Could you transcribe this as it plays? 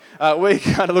We're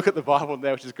going to look at the Bible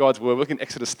now, which is God's Word. We're looking at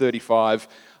Exodus 35,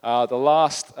 the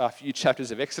last few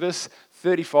chapters of Exodus,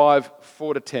 35,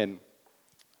 4 to 10.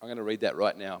 I'm going to read that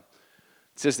right now.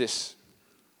 It says this.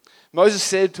 Moses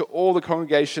said to all the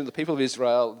congregation, the people of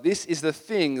Israel, "This is the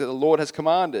thing that the Lord has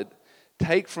commanded.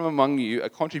 Take from among you a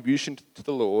contribution to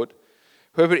the Lord.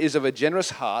 Whoever is of a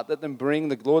generous heart, let them bring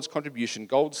the Lord's contribution,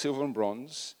 gold, silver, and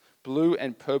bronze, blue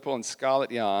and purple and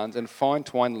scarlet yarns, and fine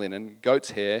twined linen,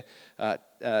 goat's hair,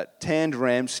 tanned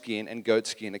ram skin and goat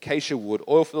skin, acacia wood,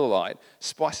 oil for the light,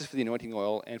 spices for the anointing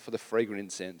oil and for the fragrant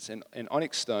incense, and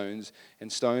onyx stones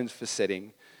and stones for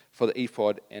setting, for the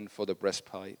ephod and for the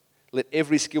breastplate. Let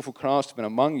every skillful craftsman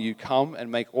among you come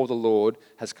and make all the Lord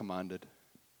has commanded."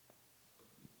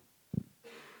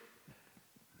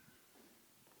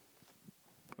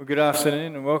 Well, good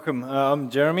afternoon and welcome. I'm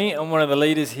Jeremy. I'm one of the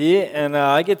leaders here, and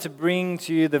I get to bring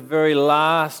to you the very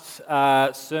last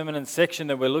sermon and section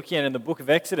that we're looking at in the book of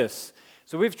Exodus.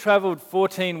 So we've traveled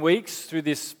 14 weeks through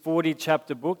this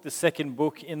 40-chapter book, the second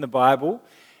book in the Bible,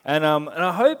 and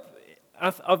I hope,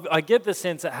 I get the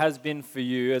sense it has been for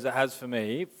you, as it has for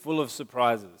me, full of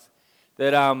surprises.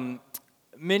 That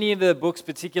many of the books,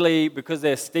 particularly because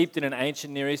they're steeped in an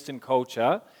ancient Near Eastern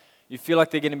culture, you feel like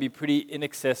they're going to be pretty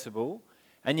inaccessible.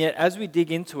 And yet, as we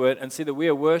dig into it and see that we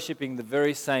are worshipping the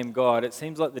very same God, it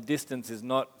seems like the distance is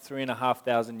not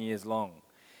 3,500 years long.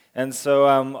 And so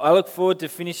I look forward to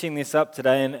finishing this up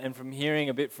today and from hearing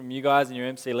a bit from you guys and your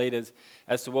MC leaders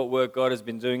as to what work God has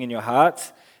been doing in your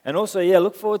hearts. And also,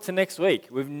 look forward to next week.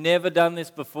 We've never done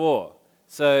this before.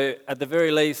 So at the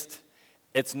very least,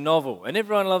 it's novel. And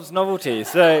everyone loves novelty.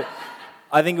 So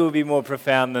I think it will be more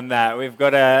profound than that. We've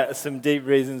got some deep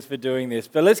reasons for doing this.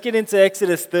 But let's get into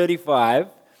Exodus 35,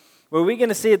 where we're going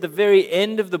to see at the very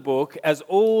end of the book, as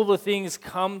all the things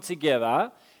come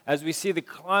together, as we see the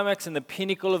climax and the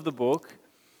pinnacle of the book,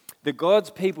 that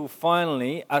God's people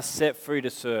finally are set free to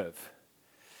serve.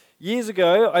 Years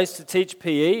ago, I used to teach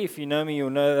PE. If you know me, you'll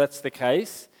know that's the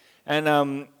case.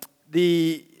 And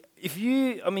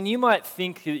you might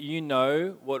think that you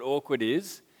know what awkward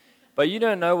is, but you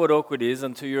don't know what awkward is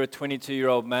until you're a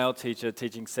 22-year-old male teacher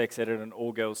teaching sex ed at an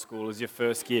all-girls school as your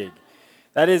first gig.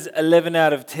 That is 11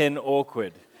 out of 10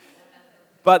 awkward.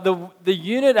 But the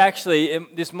unit actually,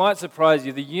 this might surprise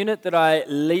you, the unit that I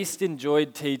least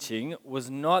enjoyed teaching was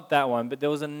not that one, but there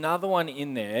was another one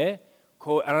in there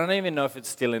called, and I don't even know if it's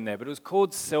still in there, but it was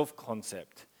called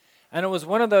Self-Concept. And it was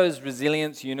one of those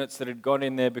resilience units that had got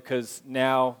in there because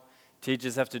now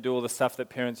teachers have to do all the stuff that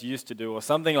parents used to do or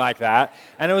something like that.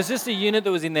 And it was just a unit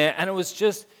that was in there, and it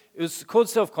was called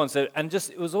Self-Concept, and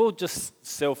it was all just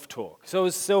self-talk. So it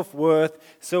was self-worth,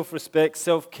 self-respect,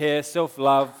 self-care,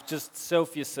 self-love, just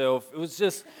self-yourself. It was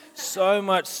just so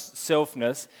much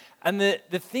selfness. And the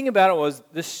thing about it was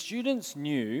the students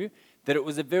knew that it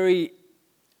was a very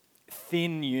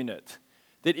thin unit.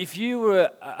 That if you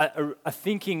were a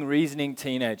thinking, reasoning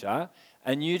teenager,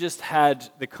 and you just had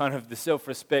the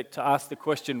self-respect to ask the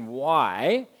question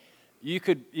why, you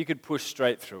could push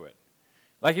straight through it.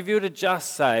 Like if you were to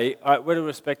just say, all right, we're to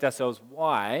respect ourselves,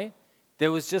 why?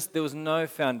 There was no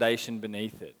foundation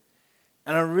beneath it.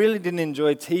 And I really didn't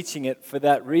enjoy teaching it for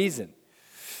that reason.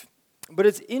 But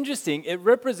it's interesting, it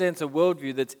represents a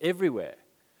worldview that's everywhere.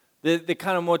 The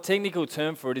kind of more technical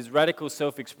term for it is radical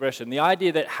self-expression. The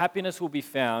idea that happiness will be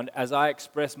found as I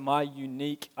express my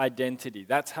unique identity.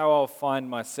 That's how I'll find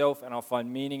myself and I'll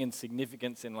find meaning and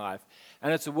significance in life.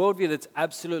 And it's a worldview that's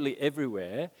absolutely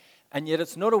everywhere, and yet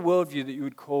it's not a worldview that you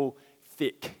would call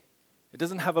thick. It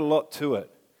doesn't have a lot to it.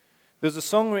 There's a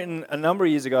song written a number of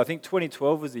years ago, I think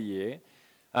 2012 was the year.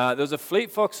 There was a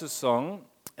Fleet Foxes song,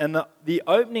 and the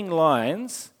opening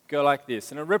lines go like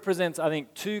this, and it represents, I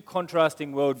think, two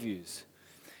contrasting worldviews.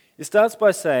 It starts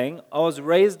by saying, I was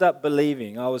raised up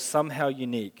believing I was somehow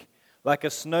unique, like a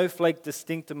snowflake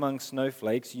distinct among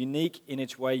snowflakes, unique in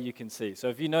each way you can see. So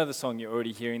if you know the song, you're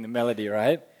already hearing the melody,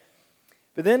 right?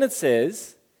 But then it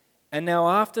says, and now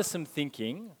after some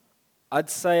thinking, I'd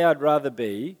say I'd rather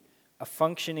be a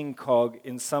functioning cog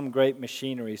in some great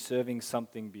machinery serving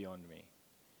something beyond me.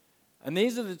 And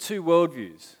these are the two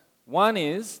worldviews. One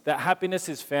is that happiness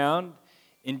is found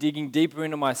in digging deeper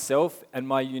into myself and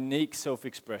my unique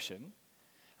self-expression.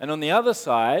 And on the other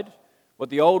side, what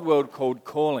the old world called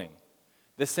calling.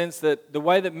 The sense that the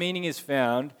way that meaning is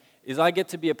found is I get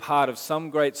to be a part of some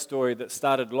great story that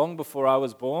started long before I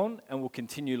was born and will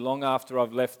continue long after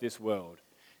I've left this world.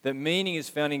 That meaning is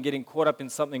found in getting caught up in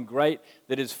something great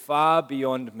that is far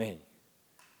beyond me.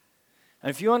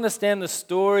 And if you understand the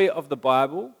story of the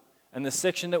Bible, and the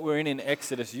section that we're in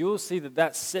Exodus, you'll see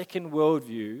that second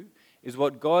worldview is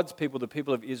what God's people, the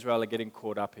people of Israel, are getting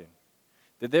caught up in.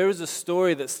 that there is a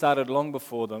story that started long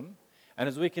before them, and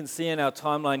as we can see in our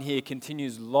timeline here,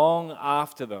 continues long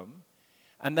after them,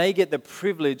 and they get the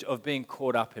privilege of being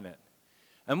caught up in it.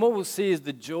 And what we'll see is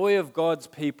the joy of God's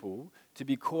people to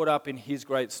be caught up in His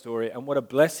great story, and what a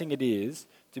blessing it is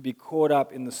to be caught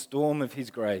up in the storm of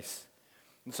His grace.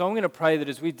 And so I'm going to pray that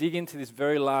as we dig into this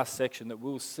very last section, that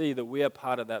we'll see that we are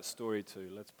part of that story too.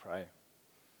 Let's pray.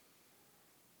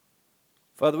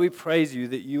 Father, we praise You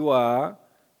that You are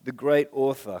the great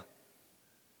author,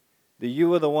 that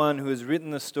You are the one who has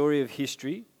written the story of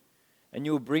history, and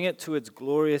You will bring it to its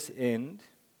glorious end.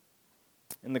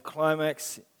 In the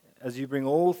climax, as You bring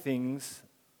all things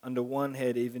under one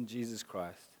head, even Jesus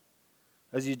Christ.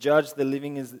 As You judge the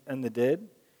living and the dead,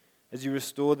 as You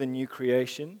restore the new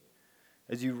creation,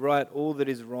 as You right all that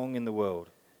is wrong in the world.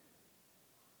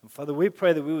 And Father, we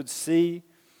pray that we would see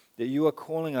that You are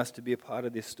calling us to be a part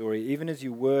of this story, even as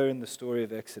You were in the story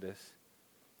of Exodus.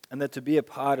 And that to be a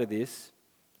part of this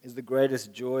is the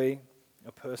greatest joy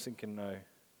a person can know.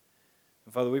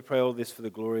 And Father, we pray all this for the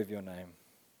glory of Your name.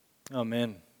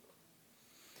 Amen.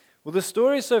 Well, the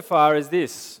story so far is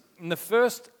this. In the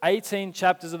first 18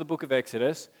 chapters of the book of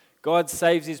Exodus, God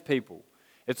saves His people.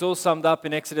 It's all summed up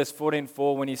in Exodus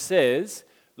 14:4 when He says,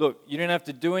 look, you don't have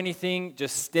to do anything,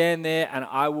 just stand there and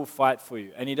I will fight for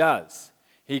you. And He does.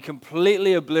 He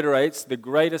completely obliterates the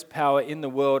greatest power in the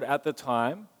world at the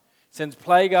time, sends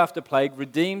plague after plague,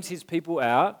 redeems His people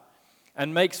out,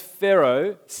 and makes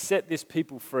Pharaoh set this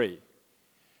people free.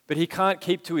 But he can't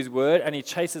keep to His word, and he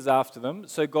chases after them.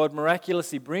 So God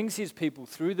miraculously brings His people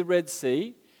through the Red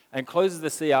Sea and closes the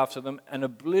sea after them and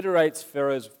obliterates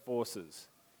Pharaoh's forces.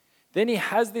 Then He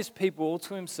has this people all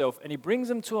to Himself, and He brings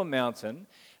them to a mountain,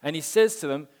 and He says to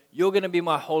them, you're going to be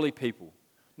my holy people.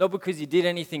 Not because you did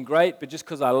anything great, but just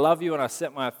because I love you and I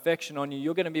set my affection on you.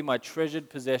 You're going to be my treasured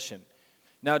possession.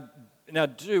 Now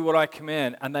do what I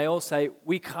command. And they all say,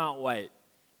 we can't wait.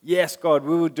 Yes, God,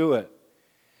 we will do it.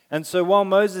 And so while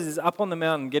Moses is up on the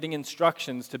mountain getting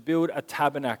instructions to build a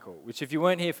tabernacle, which if you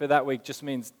weren't here for that week just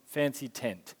means fancy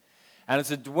tent. And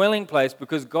it's a dwelling place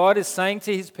because God is saying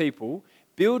to His people,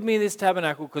 build me this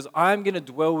tabernacle because I'm going to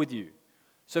dwell with you.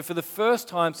 So for the first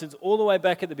time since all the way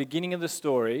back at the beginning of the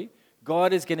story,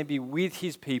 God is going to be with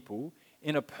His people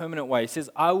in a permanent way. He says,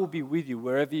 I will be with you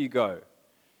wherever you go.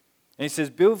 And He says,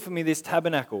 build for me this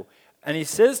tabernacle. And He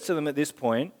says to them at this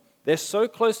point, they're so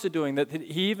close to doing that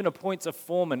He even appoints a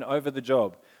foreman over the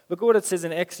job. Look at what it says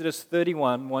in Exodus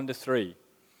 31, 1-3.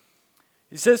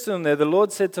 He says to them there, the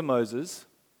Lord said to Moses,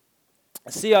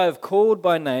 see, I have called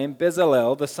by name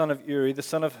Bezalel, the son of Uri, the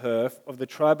son of Hur, of the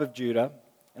tribe of Judah,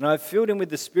 and I have filled him with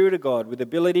the Spirit of God, with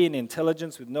ability and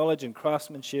intelligence, with knowledge and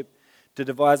craftsmanship, to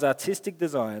devise artistic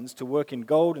designs, to work in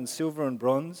gold and silver and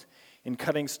bronze, in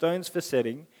cutting stones for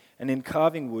setting, and in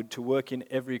carving wood, to work in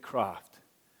every craft.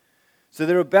 So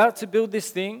they're about to build this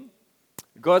thing.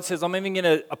 God says, I'm even going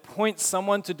to appoint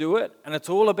someone to do it, and it's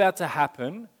all about to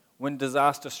happen when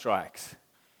disaster strikes.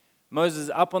 Moses is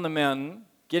up on the mountain,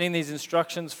 getting these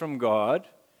instructions from God,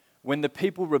 when the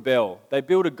people rebel. They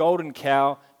build a golden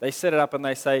cow, they set it up and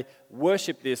they say,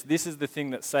 worship this. This is the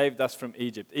thing that saved us from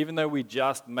Egypt, even though we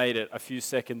just made it a few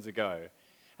seconds ago.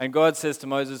 And God says to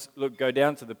Moses, look, go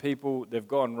down to the people. They've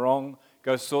gone wrong.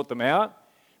 Go sort them out.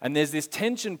 And there's this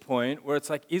tension point where it's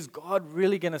like, is God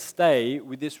really going to stay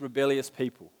with this rebellious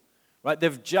people? Right?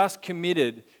 They've just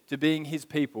committed to being His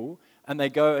people and they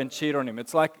go and cheat on Him.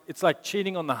 It's like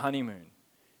cheating on the honeymoon.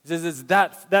 He says it's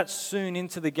that soon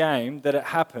into the game that it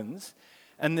happens,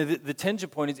 and the tension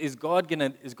point is God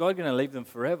going to leave them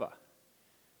forever?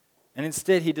 And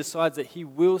instead, He decides that He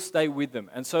will stay with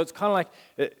them. And so it's kind of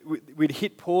like we'd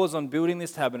hit pause on building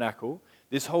this tabernacle.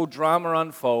 This whole drama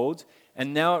unfolds,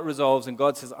 and now it resolves, and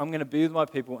God says, I'm going to be with my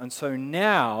people. And so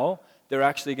now they're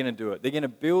actually going to do it. They're going to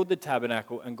build the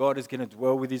tabernacle, and God is going to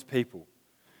dwell with His people.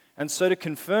 And so to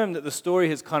confirm that the story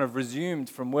has kind of resumed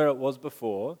from where it was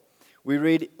before, we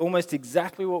read almost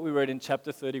exactly what we read in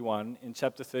chapter 31, in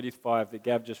chapter 35 that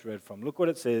Gav just read from. Look what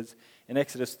it says in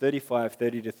Exodus 35,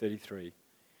 30-33. It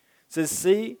says,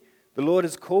 see, the Lord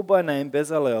has called by name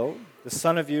Bezalel, the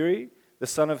son of Uri, the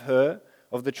son of Hur,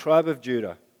 of the tribe of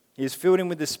Judah. He has filled him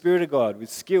with the Spirit of God, with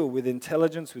skill, with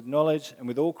intelligence, with knowledge, and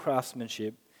with all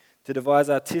craftsmanship, to devise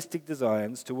artistic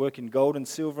designs, to work in gold and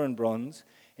silver and bronze,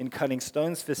 in cutting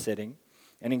stones for setting,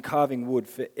 and in carving wood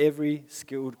for every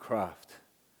skilled craft.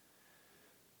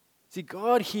 See,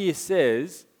 God here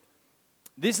says,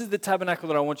 this is the tabernacle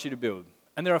that I want you to build.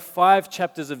 And there are 5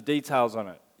 chapters of details on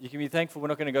it. You can be thankful we're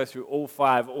not going to go through all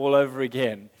 5 all over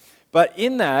again. But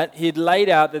in that, He had laid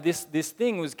out that this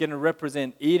thing was going to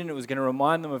represent Eden. It was going to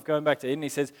remind them of going back to Eden. He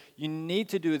says, you need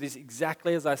to do this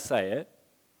exactly as I say it.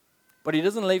 But he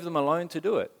doesn't leave them alone to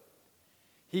do it.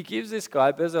 He gives this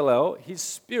guy, Bezalel, his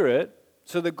spirit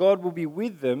so that God will be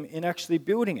with them in actually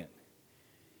building it.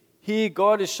 Here,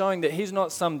 God is showing that he's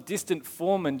not some distant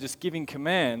foreman just giving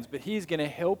commands, but he's going to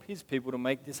help his people to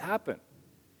make this happen.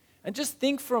 And just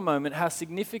think for a moment how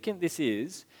significant this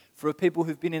is for a people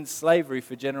who've been in slavery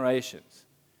for generations.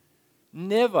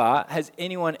 Never has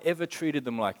anyone ever treated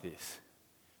them like this.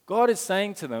 God is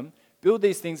saying to them, build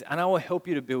these things and I will help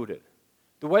you to build it.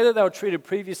 The way that they were treated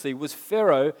previously was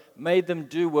Pharaoh made them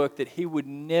do work that he would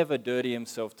never dirty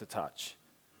himself to touch.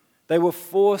 They were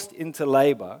forced into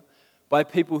labor by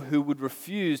people who would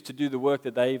refuse to do the work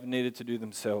that they even needed to do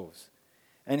themselves.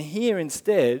 And here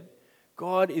instead,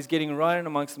 God is getting right in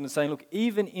amongst them and saying, look,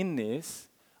 even in this,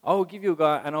 I will give you a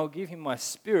guy and I'll give him my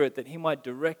spirit that he might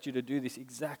direct you to do this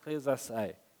exactly as I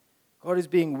say. God is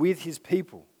being with his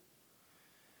people.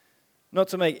 Not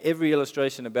to make every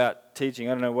illustration about teaching,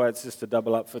 I don't know why it's just a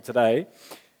double up for today,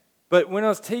 but when I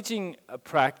was teaching a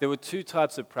prac, there were two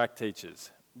types of prac teachers.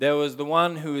 There was the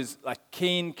one who was like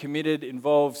keen, committed,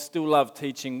 involved, still loved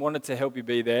teaching, wanted to help you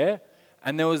be there,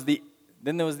 and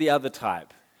then there was the other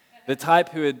type. The type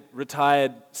who had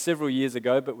retired several years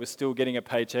ago but was still getting a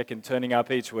paycheck and turning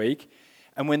up each week.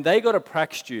 And when they got a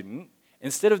prac student,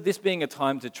 instead of this being a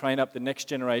time to train up the next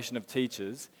generation of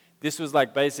teachers, this was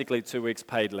like basically 2 weeks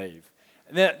paid leave.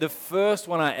 And the first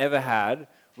one I ever had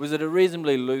was at a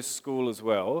reasonably loose school as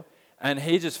well, and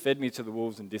he just fed me to the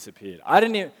wolves and disappeared.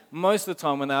 Most of the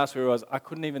time when they asked where he was, I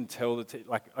couldn't even tell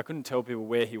I couldn't tell people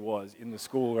where he was in the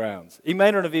school grounds. He may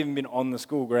not have even been on the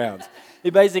school grounds.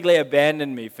 He basically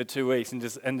abandoned me for 2 weeks and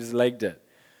just legged it.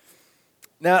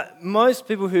 Now, most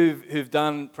people who've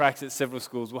done pracs at several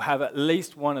schools will have at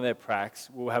least one of their pracs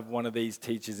will have one of these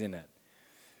teachers in it.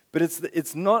 But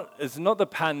it's not the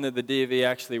pattern that the DV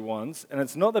actually wants, and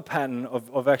it's not the pattern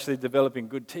of actually developing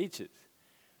good teachers.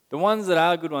 The ones that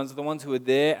are good ones are the ones who are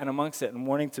there and amongst it and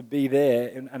wanting to be there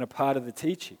and a part of the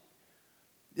teaching.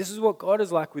 This is what God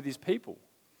is like with his people.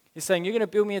 He's saying, you're going to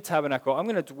build me a tabernacle. I'm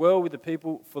going to dwell with the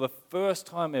people for the first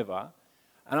time ever,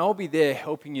 and I'll be there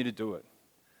helping you to do it.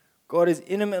 God is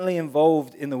intimately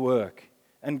involved in the work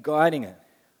and guiding it.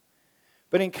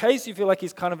 But in case you feel like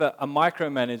he's kind of a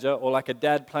micromanager or like a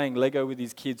dad playing Lego with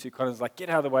his kids who kind of is like, get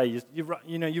out of the way,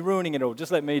 you're ruining it all,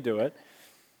 just let me do it.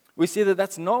 We see that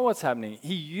that's not what's happening.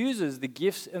 He uses the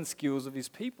gifts and skills of his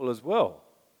people as well.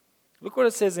 Look what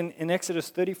it says in Exodus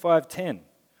 35:10.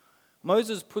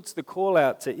 Moses puts the call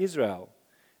out to Israel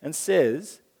and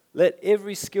says, let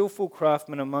every skillful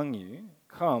craftsman among you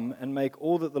come and make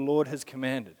all that the Lord has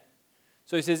commanded.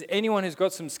 So he says, anyone who's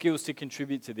got some skills to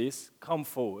contribute to this, come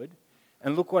forward.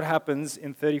 And look what happens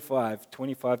in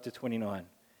 35:25-29. It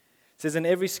says, and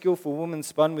every skillful woman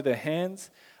spun with her hands,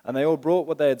 and they all brought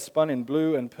what they had spun in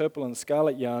blue and purple and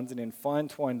scarlet yarns and in fine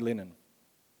twined linen.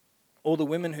 All the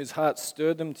women whose hearts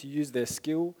stirred them to use their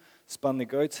skill spun the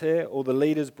goat's hair. All the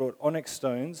leaders brought onyx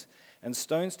stones and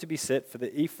stones to be set for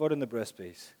the ephod and the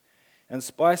breastpiece, and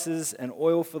spices and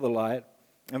oil for the light,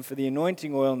 and for the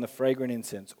anointing oil and the fragrant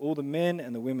incense. All the men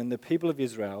and the women, the people of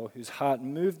Israel, whose heart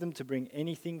moved them to bring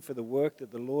anything for the work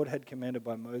that the Lord had commanded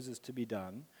by Moses to be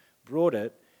done, brought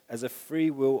it as a free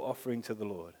will offering to the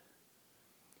Lord.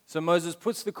 So Moses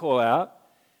puts the call out,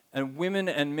 and women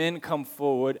and men come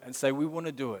forward and say, we want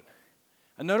to do it.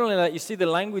 And not only that, you see the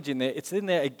language in there, it's in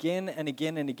there again and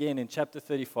again and again in chapter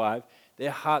 35.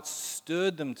 Their hearts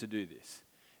stirred them to do this.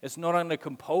 It's not under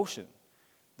compulsion.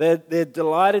 They're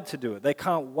delighted to do it. They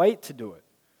can't wait to do it.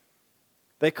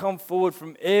 They come forward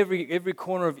from every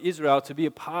corner of Israel to be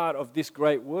a part of this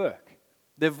great work.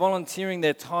 They're volunteering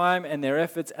their time and their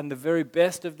efforts and the very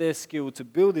best of their skill to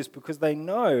build this because they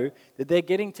know that they're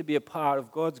getting to be a part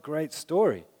of God's great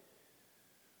story.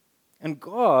 And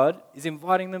God is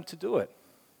inviting them to do it.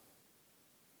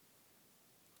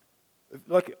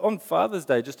 Like on Father's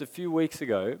Day, just a few weeks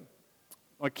ago,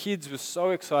 my kids were so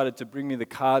excited to bring me the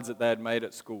cards that they had made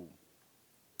at school.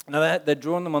 Now, they'd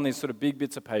drawn them on these sort of big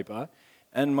bits of paper,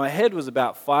 and my head was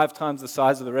about 5 times the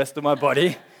size of the rest of my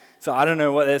body, so I don't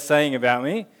know what they're saying about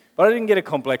me, but I didn't get a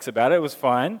complex about it. It was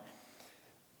fine.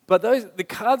 But the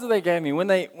cards that they gave me, when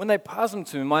they passed them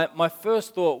to me, my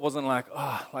first thought wasn't like,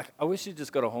 I wish you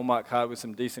just got a Hallmark card with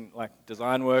some decent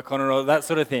design work on it or that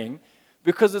sort of thing.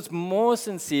 Because it's more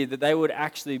sincere that they would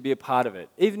actually be a part of it,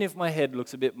 even if my head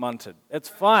looks a bit munted. It's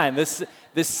fine.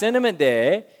 The sentiment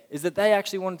there is that they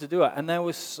actually wanted to do it, and they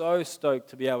were so stoked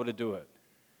to be able to do it.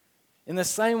 In the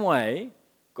same way,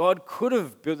 God could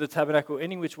have built the tabernacle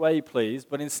any which way he pleased,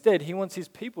 but instead he wants his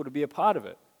people to be a part of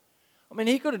it. I mean,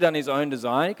 he could have done his own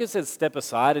design. He could have said, step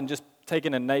aside and just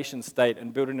taken a nation state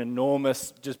and built an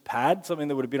enormous just pad, something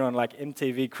that would have been on like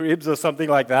MTV Cribs or something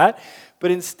like that.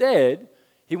 But instead,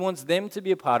 he wants them to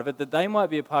be a part of it, that they might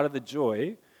be a part of the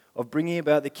joy of bringing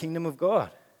about the kingdom of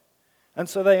God. And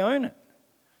so they own it.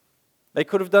 He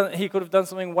could have done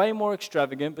something way more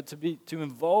extravagant, but to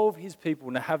involve his people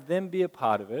and to have them be a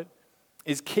part of it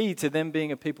is key to them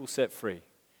being a people set free.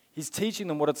 He's teaching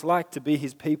them what it's like to be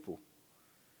his people.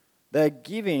 They're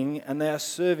giving and they are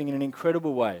serving in an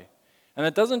incredible way. And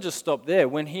it doesn't just stop there.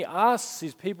 When he asks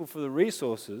his people for the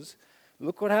resources,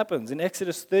 look what happens. In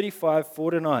Exodus 35,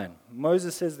 4-9,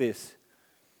 Moses says this,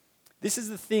 "This is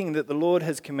the thing that the Lord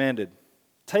has commanded.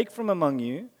 Take from among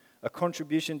you a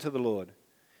contribution to the Lord.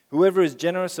 Whoever is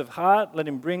generous of heart, let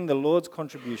him bring the Lord's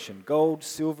contribution, gold,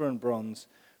 silver, and bronze,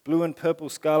 blue and purple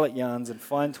scarlet yarns, and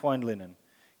fine twined linen,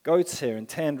 goat's hair and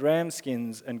tanned ram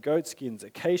skins and goat skins,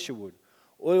 acacia wood,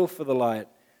 oil for the light,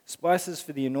 spices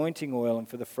for the anointing oil and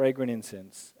for the fragrant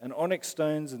incense, and onyx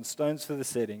stones and stones for the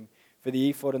setting, for the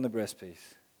ephod and the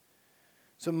breastpiece."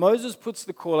 So Moses puts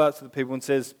the call out to the people and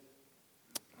says,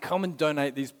 come and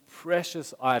donate these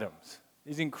precious items,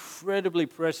 these incredibly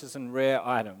precious and rare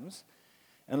items.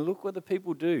 And look what the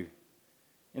people do.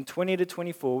 In 20 to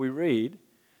 24 we read,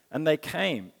 "And they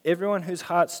came, everyone whose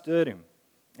heart stirred him,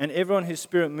 and everyone whose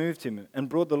spirit moved him, and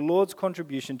brought the Lord's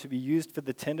contribution to be used for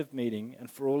the tent of meeting and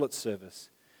for all its service,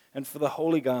 and for the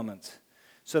holy garments.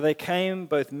 So they came,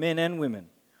 both men and women.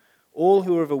 All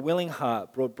who were of a willing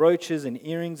heart brought brooches and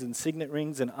earrings and signet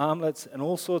rings and armlets and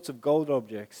all sorts of gold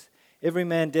objects, every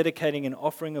man dedicating an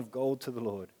offering of gold to the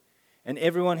Lord. And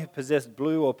everyone who possessed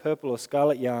blue or purple or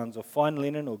scarlet yarns or fine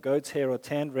linen or goat's hair or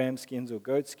tanned ram skins or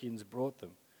goat skins brought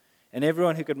them. And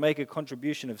everyone who could make a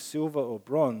contribution of silver or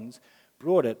bronze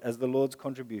brought it as the Lord's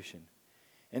contribution.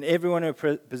 And everyone who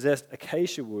possessed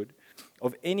acacia wood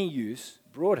of any use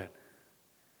brought it."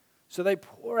 So they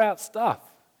pour out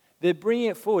stuff. They're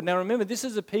bringing it forward. Now remember, this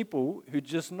is a people who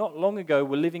just not long ago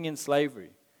were living in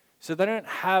slavery. So they don't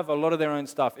have a lot of their own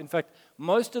stuff. In fact,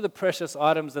 most of the precious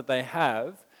items that they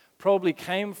have probably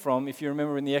came from, if you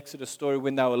remember in the Exodus story,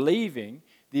 when they were leaving,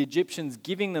 the Egyptians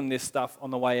giving them this stuff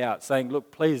on the way out, saying, "Look,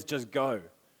 please just go."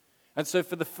 And so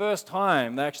for the first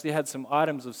time, they actually had some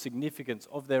items of significance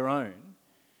of their own.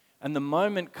 And the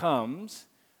moment comes,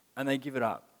 and they give it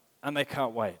up, and they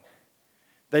can't wait.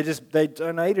 They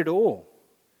donate it all.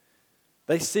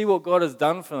 They see what God has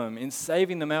done for them in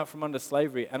saving them out from under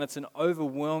slavery, and it's an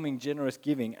overwhelming, generous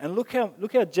giving. And look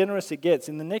how generous it gets.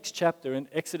 In the next chapter, in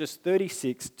Exodus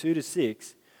 36,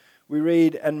 2-6, we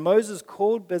read, "And Moses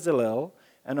called Bezalel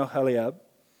and Oholiab,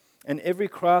 and every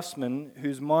craftsman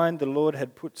whose mind the Lord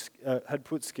had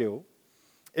put skill,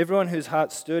 everyone whose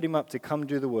heart stirred him up to come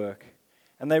do the work.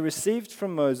 And they received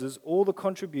from Moses all the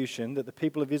contribution that the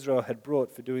people of Israel had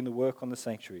brought for doing the work on the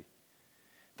sanctuary.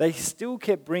 They still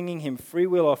kept bringing him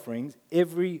freewill offerings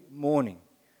every morning,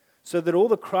 so that all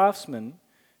the craftsmen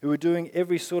who were doing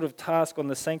every sort of task on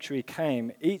the sanctuary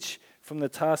came, each from the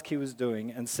task he was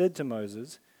doing, and said to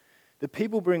Moses, 'The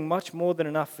people bring much more than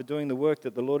enough for doing the work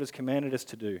that the Lord has commanded us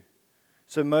to do.'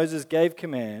 So Moses gave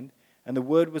command, and the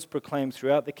word was proclaimed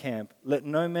throughout the camp, 'Let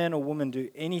no man or woman do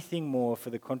anything more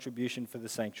for the contribution for the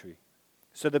sanctuary.'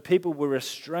 So the people were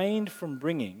restrained from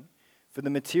bringing, for the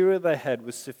material they had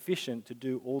was sufficient to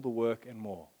do all the work and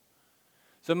more."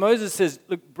 So Moses says,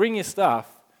 look, bring your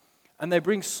stuff. And they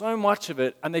bring so much of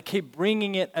it, and they keep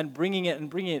bringing it and bringing it and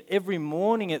bringing it. Every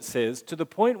morning, it says, to the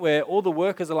point where all the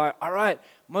workers are like, "All right,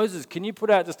 Moses, can you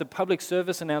put out just a public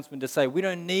service announcement to say, we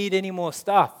don't need any more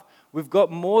stuff. We've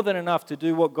got more than enough to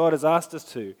do what God has asked us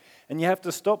to." And you have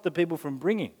to stop the people from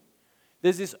bringing.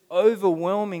 There's this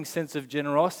overwhelming sense of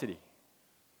generosity.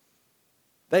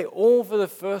 They all, for the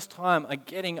first time, are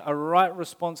getting a right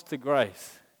response to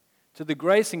grace. To the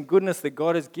grace and goodness that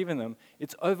God has given them,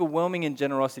 it's overwhelming in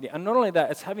generosity. And not only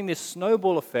that, it's having this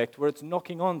snowball effect where it's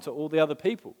knocking on to all the other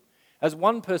people. As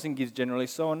one person gives generally,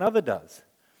 so another does.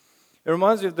 It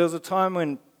reminds me of there was a time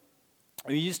when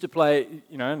we used to play,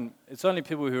 and it's only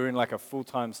people who are in like a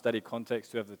full-time study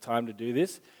context who have the time to do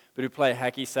this, but who play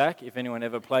hacky sack, if anyone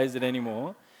ever plays it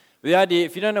anymore. But the idea,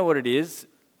 if you don't know what it is,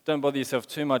 don't bother yourself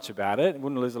too much about it. You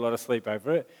wouldn't lose a lot of sleep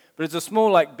over it. But it's a small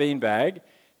like bean bag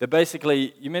that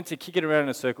basically you're meant to kick it around in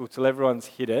a circle till everyone's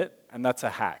hit it, and that's a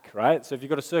hack, right? So if you've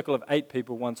got a circle of 8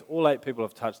 people, once all 8 people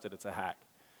have touched it, it's a hack.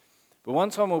 But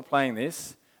one time we were playing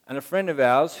this, and a friend of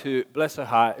ours who, bless her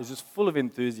heart, is just full of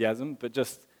enthusiasm, but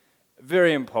just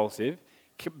very impulsive,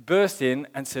 burst in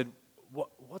and said,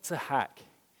 "What's a hack?"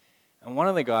 And one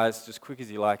of the guys, just quick as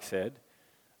he said,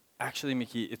 "Actually,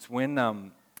 Mickey, it's when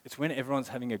everyone's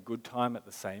having a good time at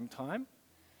the same time."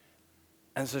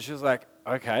 And so she was like,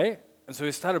 "Okay." And so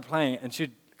we started playing, and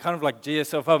she'd kind of like G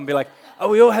yourself up and be like, are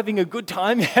we all having a good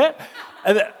time yet?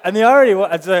 And the irony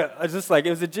was, I was just like, it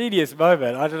was a genius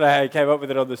moment. I don't know how he came up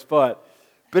with it on the spot.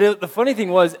 But the funny thing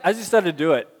was, as you started to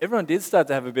do it, everyone did start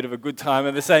to have a bit of a good time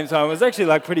at the same time. It was actually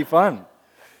like pretty fun.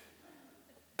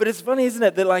 But it's funny, isn't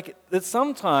it, that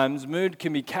sometimes mood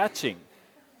can be catching.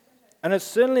 And it's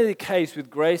certainly the case with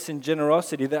grace and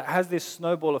generosity that has this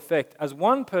snowball effect. As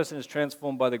one person is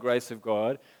transformed by the grace of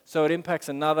God, so it impacts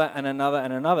another and another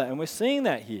and another. And we're seeing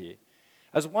that here.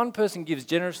 As one person gives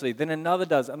generously, then another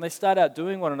does. And they start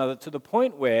outdoing one another to the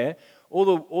point where all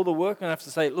the workmen have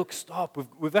to say, look, stop,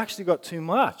 we've actually got too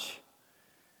much.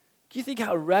 Do you think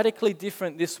how radically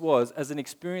different this was as an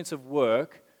experience of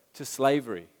work to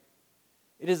slavery?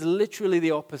 It is literally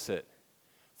the opposite.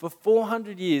 For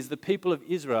 400 years, the people of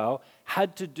Israel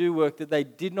had to do work that they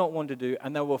did not want to do,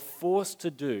 and they were forced to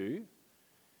do.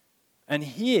 And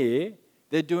here,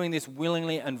 they're doing this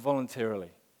willingly and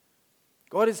voluntarily.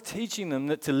 God is teaching them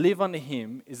that to live under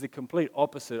Him is the complete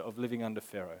opposite of living under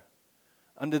Pharaoh,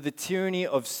 under the tyranny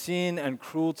of sin and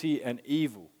cruelty and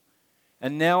evil.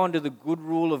 And now under the good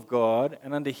rule of God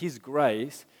and under His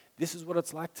grace, this is what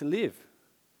it's like to live.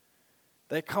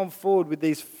 They come forward with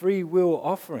these free will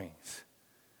offerings.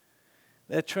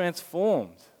 They're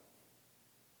transformed.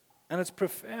 And it's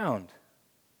profound.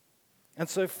 And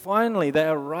so finally, they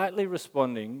are rightly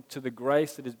responding to the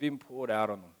grace that has been poured out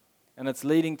on them. And it's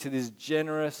leading to this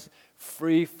generous,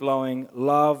 free-flowing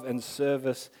love and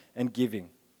service and giving.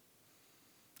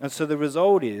 And so the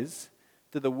result is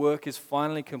that the work is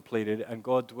finally completed and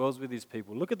God dwells with His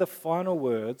people. Look at the final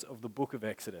words of the book of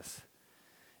Exodus.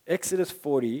 Exodus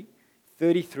 40,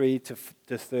 33 to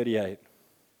 38.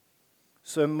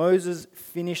 So Moses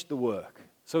finished the work.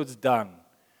 So it's done.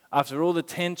 After all the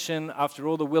tension, after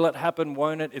all the will it happen,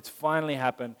 won't it, it's finally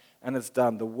happened and it's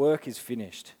done. The work is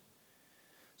finished.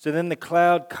 So then the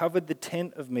cloud covered the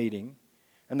tent of meeting,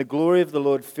 and the glory of the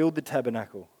Lord filled the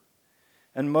tabernacle.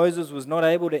 And Moses was not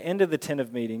able to enter the tent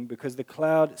of meeting because the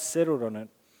cloud settled on it,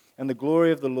 and the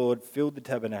glory of the Lord filled the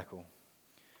tabernacle.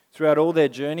 Throughout all their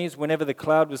journeys, whenever the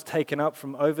cloud was taken up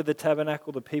from over the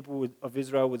tabernacle, the people of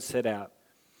Israel would set out.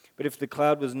 But if the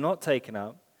cloud was not taken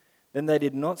up, then they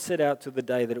did not set out till the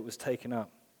day that it was taken up.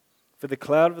 For the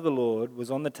cloud of the Lord was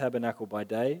on the tabernacle by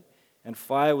day, and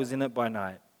fire was in it by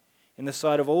night, in the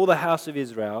sight of all the house of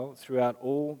Israel throughout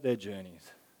all their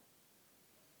journeys.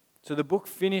 So the book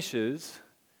finishes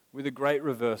with a great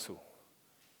reversal.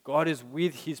 God is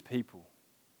with His people.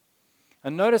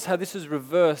 And notice how this is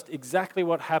reversed exactly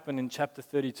what happened in chapter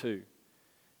 32.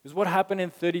 Because what happened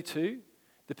in 32?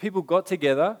 The people got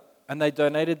together and they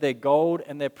donated their gold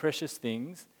and their precious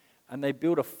things, and they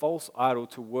built a false idol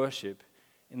to worship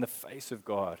in the face of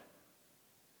God.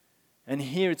 And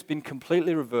here it's been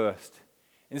completely reversed.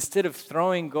 Instead of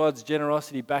throwing God's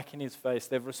generosity back in His face,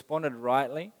 they've responded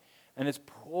rightly, and it's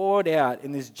poured out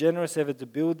in this generous effort to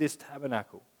build this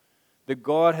tabernacle that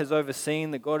God has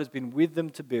overseen, that God has been with them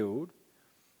to build,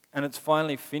 and it's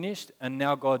finally finished, and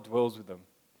now God dwells with them.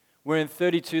 Where in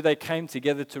 32 they came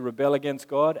together to rebel against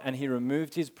God, and He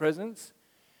removed His presence,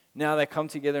 now they come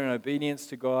together in obedience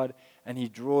to God, and He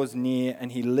draws near,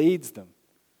 and He leads them.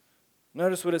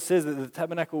 Notice what it says, that the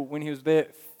tabernacle, when He was there,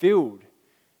 filled.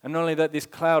 And not only that, this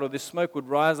cloud or this smoke would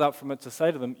rise up from it to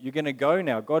say to them, you're going to go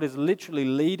now. God is literally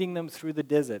leading them through the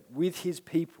desert with His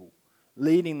people,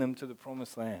 leading them to the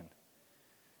promised land.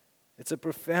 It's a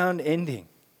profound ending.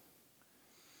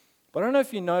 But I don't know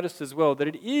if you noticed as well that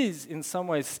it is in some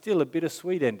ways still a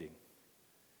bittersweet ending.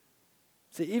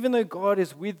 See, even though God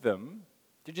is with them,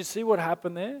 did you see what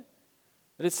happened there?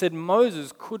 That it said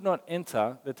Moses could not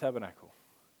enter the tabernacle.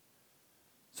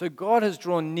 So God has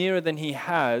drawn nearer than He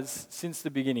has since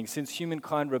the beginning, since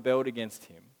humankind rebelled against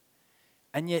Him.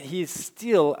 And yet He is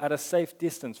still at a safe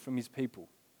distance from His people.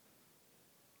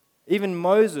 Even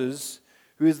Moses,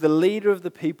 who is the leader of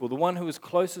the people, the one who is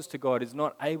closest to God, is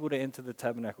not able to enter the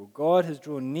tabernacle. God has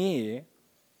drawn near,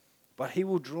 but He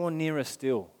will draw nearer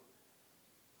still.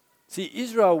 See,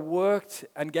 Israel worked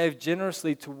and gave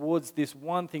generously towards this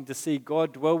one thing, to see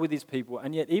God dwell with His people,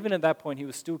 and yet even at that point He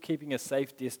was still keeping a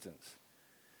safe distance.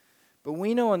 But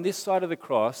we know on this side of the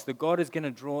cross that God is going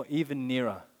to draw even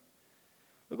nearer.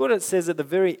 Look what it says at the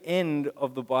very end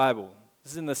of the Bible.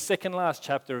 This is in the second last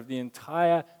chapter of the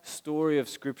entire story of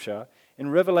Scripture, in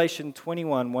Revelation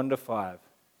 21, 1-5.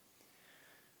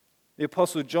 The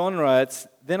Apostle John writes,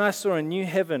 "Then I saw a new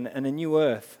heaven and a new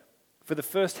earth, for the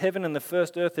first heaven and the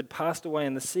first earth had passed away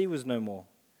and the sea was no more.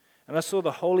 And I saw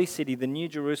the holy city, the new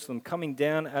Jerusalem, coming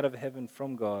down out of heaven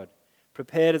from God,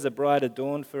 prepared as a bride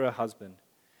adorned for her husband.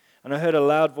 And I heard a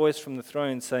loud voice from the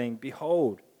throne saying,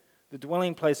 'Behold, the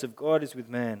dwelling place of God is with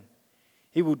man.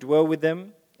 He will dwell with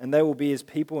them, and they will be his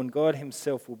people, and God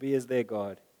himself will be as their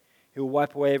God. He will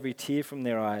wipe away every tear from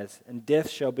their eyes, and death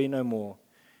shall be no more.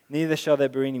 Neither shall there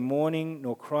be any mourning,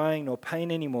 nor crying, nor pain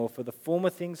any more, for the former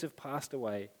things have passed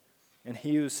away. And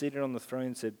he who was seated on the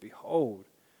throne said, Behold,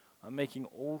 I'm making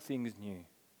all things new.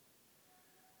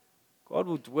 God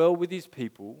will dwell with his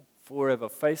people forever,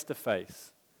 face to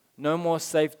face. No more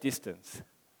safe distance.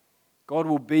 God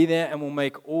will be there and will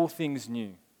make all things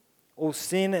new. All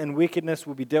sin and wickedness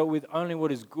will be dealt with. Only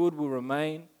what is good will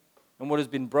remain, and what has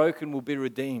been broken will be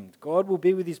redeemed. God will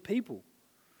be with his people.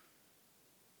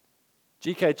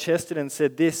 G.K. Chesterton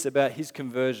said this about his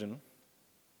conversion.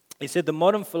 He said, the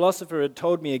modern philosopher had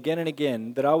told me again and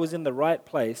again that I was in the right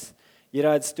place, yet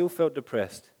I had still felt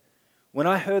depressed. When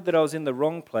I heard that I was in the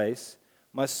wrong place,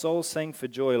 my soul sang for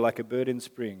joy like a bird in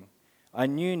spring. I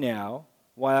knew now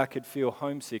why I could feel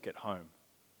homesick at home.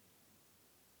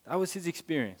 That was his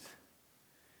experience.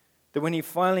 That when he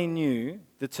finally knew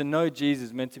that to know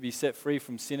Jesus meant to be set free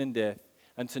from sin and death,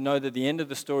 and to know that the end of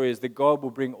the story is that God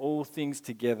will bring all things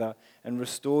together and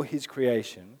restore his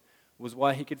creation, was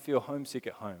why he could feel homesick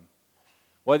at home.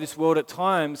 Why this world at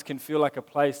times can feel like a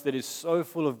place that is so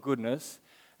full of goodness,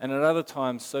 and at other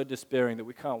times so despairing that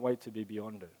we can't wait to be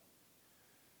beyond it.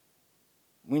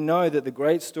 We know that the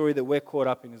great story that we're caught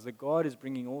up in is that God is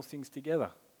bringing all things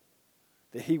together,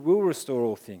 that he will restore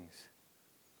all things,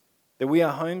 that we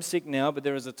are homesick now, but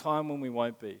there is a time when we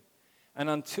won't be. And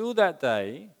until that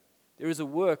day, there is a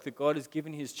work that God has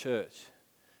given his church.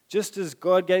 Just as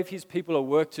God gave his people a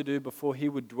work to do before he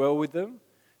would dwell with them,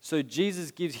 so Jesus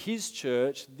gives his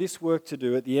church this work to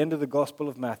do at the end of the Gospel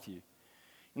of Matthew.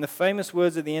 In the famous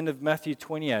words at the end of Matthew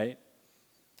 28,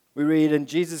 we read, and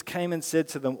Jesus came and said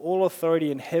to them, all authority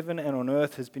in heaven and on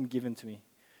earth has been given to me.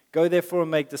 Go therefore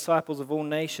and make disciples of all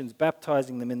nations,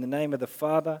 baptizing them in the name of the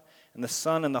Father and the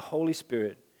Son and the Holy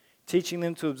Spirit, teaching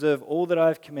them to observe all that I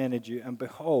have commanded you, and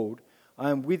behold, I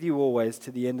am with you always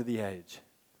to the end of the age.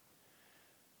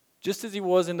 Just as he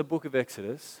was in the book of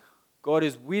Exodus, God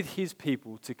is with his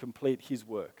people to complete his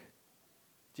work.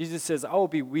 Jesus says, I will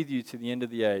be with you to the end of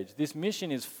the age. This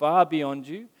mission is far beyond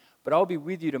you, but I'll be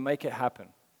with you to make it happen.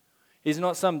 He's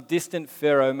not some distant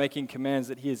Pharaoh making commands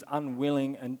that he is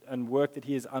unwilling and work that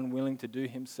he is unwilling to do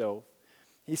himself.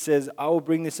 He says, I will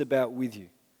bring this about with you.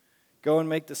 Go and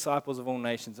make disciples of all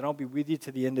nations, and I'll be with you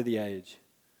to the end of the age.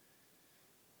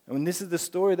 And this is the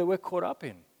story that we're caught up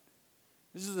in.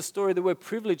 This is the story that we're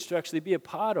privileged to actually be a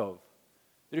part of.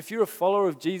 That if you're a follower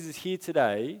of Jesus here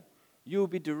today, you will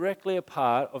be directly a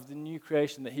part of the new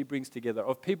creation that he brings together,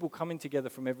 of people coming together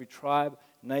from every tribe,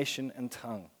 nation, and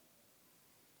tongue.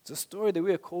 It's a story that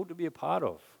we are called to be a part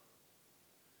of.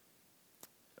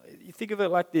 You think of it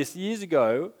like this. Years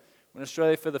ago, when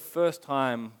Australia for the first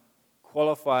time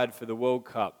qualified for the World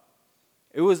Cup,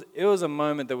 it was a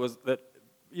moment that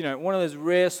one of those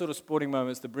rare sort of sporting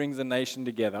moments that brings a nation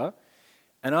together.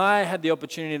 And I had the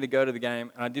opportunity to go to the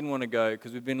game, and I didn't want to go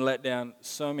because we've been let down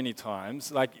so many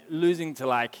times, like losing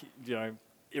to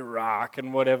Iraq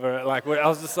and whatever. I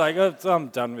was just like, oh, I'm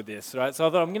done with this, right? So I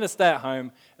thought I'm going to stay at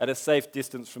home at a safe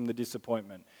distance from the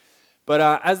disappointment. But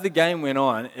as the game went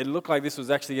on, it looked like this was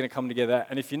actually going to come together.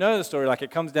 And if you know the story, it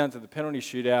comes down to the penalty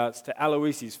shootouts, to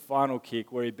Aloisi's final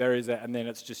kick where he buries it, and then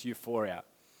it's just you four out.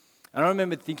 And I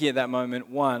remember thinking at that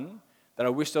moment, one, that I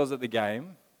wished I was at the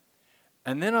game.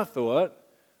 And then I thought,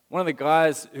 one of the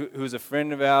guys who was a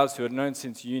friend of ours who had known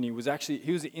since uni he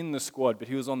was in the squad, but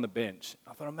he was on the bench.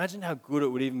 I thought, imagine how good it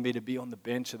would even be to be on the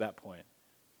bench at that point.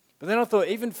 But then I thought,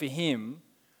 even for him,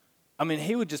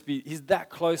 he's that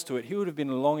close to it. He would have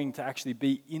been longing to actually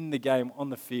be in the game on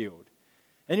the field.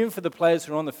 And even for the players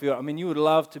who are on the field, you would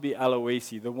love to be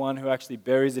Aloisi, the one who actually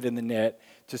buries it in the net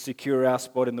to secure our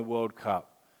spot in the World Cup.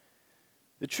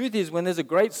 The truth is, when there's a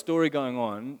great story going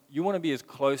on, you want to be as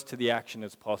close to the action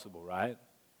as possible, right?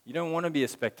 You don't want to be a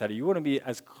spectator. You want to be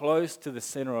as close to the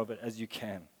center of it as you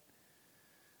can.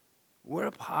 We're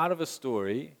a part of a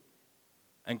story,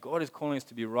 and God is calling us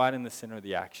to be right in the center of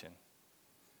the action.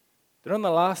 That on the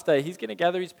last day, he's going to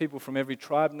gather his people from every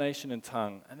tribe, nation, and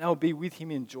tongue, and they'll be with him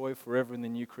in joy forever in the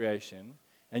new creation.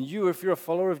 And you, if you're a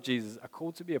follower of Jesus, are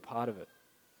called to be a part of it.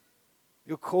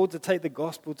 You're called to take the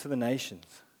gospel to the nations.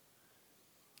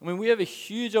 We have a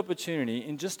huge opportunity.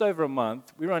 In just over a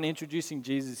month, we run Introducing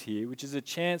Jesus here, which is a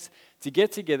chance to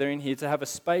get together in here to have a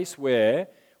space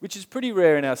which is pretty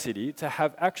rare in our city, to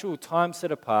have actual time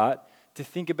set apart to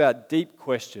think about deep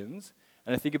questions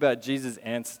and to think about Jesus'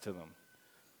 answers to them.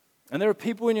 And there are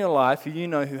people in your life who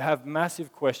who have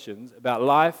massive questions about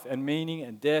life and meaning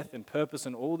and death and purpose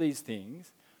and all these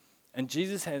things, and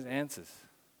Jesus has answers.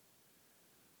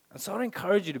 And so I'd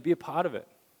encourage you to be a part of it.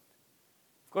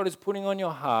 God is putting on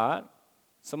your heart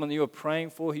someone that you are praying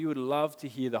for who you would love to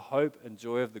hear the hope and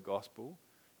joy of the gospel,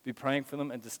 be praying for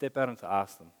them and to step out and to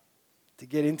ask them, to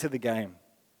get into the game,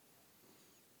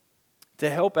 to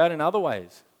help out in other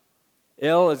ways.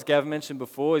 Elle, as Gav mentioned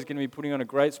before, is going to be putting on a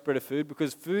great spread of food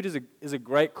because food is a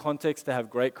great context to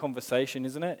have great conversation,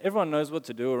 isn't it? Everyone knows what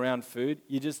to do around food.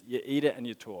 You eat it and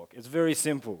you talk. It's very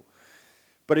simple.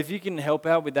 But if you can help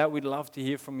out with that, we'd love to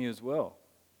hear from you as well.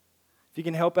 If you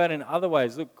can help out in other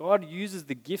ways, look, God uses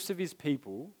the gifts of his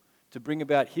people to bring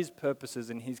about his purposes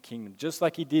in his kingdom. Just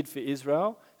like he did for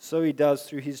Israel, so he does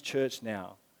through his church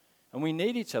now. And we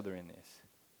need each other in this.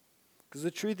 Because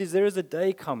the truth is there is a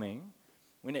day coming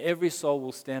when every soul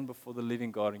will stand before the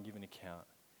living God and give an account.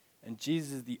 And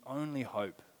Jesus is the only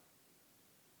hope.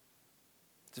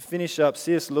 To finish up,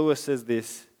 C.S. Lewis says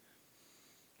this.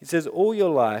 He says, all your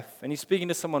life, and he's speaking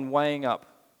to someone weighing up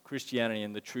Christianity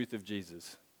and the truth of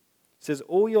Jesus. He says,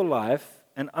 all your life,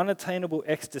 an unattainable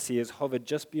ecstasy has hovered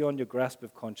just beyond your grasp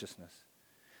of consciousness.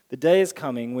 The day is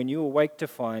coming when you awake to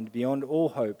find, beyond all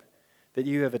hope, that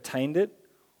you have attained it,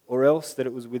 or else that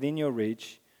it was within your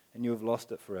reach and you have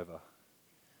lost it forever.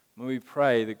 When we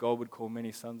pray that God would call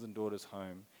many sons and daughters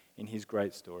home in his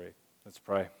great story. Let's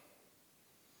pray.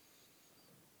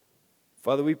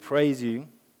 Father, we praise you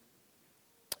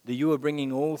that you are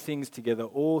bringing all things together,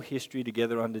 all history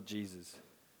together under Jesus.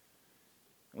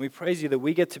 And we praise you that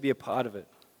we get to be a part of it.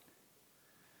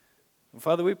 And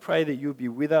Father, we pray that you would be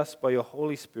with us by your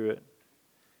Holy Spirit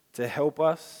to help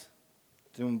us,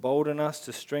 to embolden us,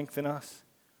 to strengthen us,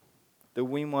 that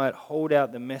we might hold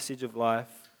out the message of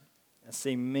life and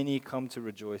see many come to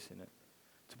rejoice in it,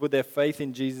 to put their faith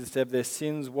in Jesus, to have their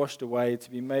sins washed away, to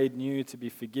be made new, to be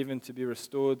forgiven, to be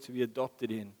restored, to be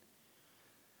adopted in.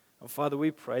 And Father,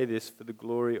 we pray this for the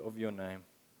glory of your name.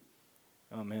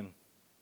 Amen.